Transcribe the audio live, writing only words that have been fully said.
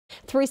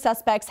3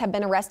 suspects have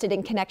been arrested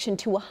in connection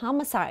to a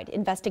homicide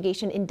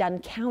investigation in Dunn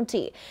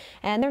County,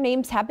 and their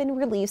names have been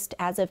released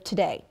as of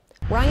today.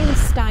 Ryan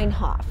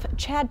Steinhoff,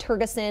 Chad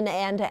Turgeson,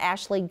 and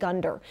Ashley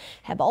Gunder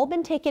have all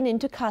been taken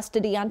into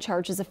custody on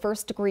charges of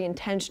first-degree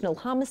intentional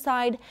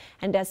homicide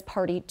and as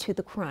party to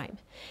the crime.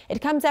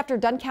 It comes after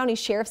Dunn County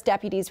Sheriff's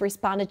deputies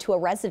responded to a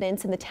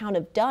residence in the town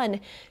of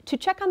Dunn to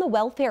check on the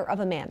welfare of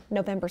a man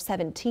November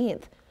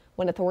 17th.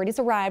 When authorities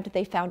arrived,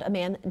 they found a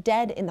man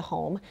dead in the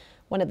home.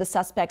 One of the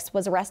suspects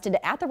was arrested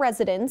at the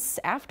residence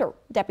after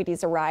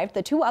deputies arrived.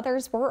 The 2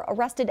 others were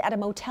arrested at a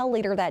motel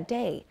later that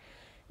day.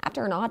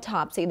 After an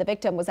autopsy, the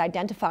victim was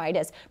identified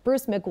as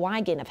Bruce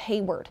McGuigan of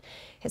Hayward.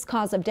 His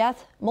cause of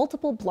death,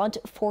 multiple blunt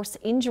force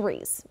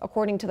injuries.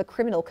 According to the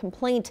criminal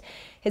complaint,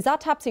 his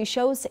autopsy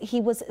shows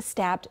he was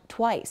stabbed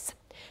twice.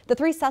 The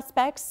 3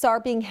 suspects are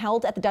being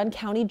held at the Dunn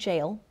County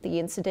Jail. The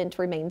incident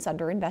remains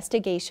under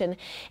investigation.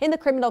 In the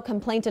criminal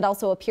complaint, it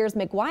also appears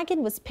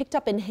McGuigan was picked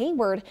up in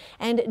Hayward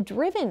and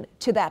driven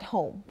to that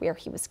home where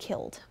he was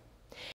killed.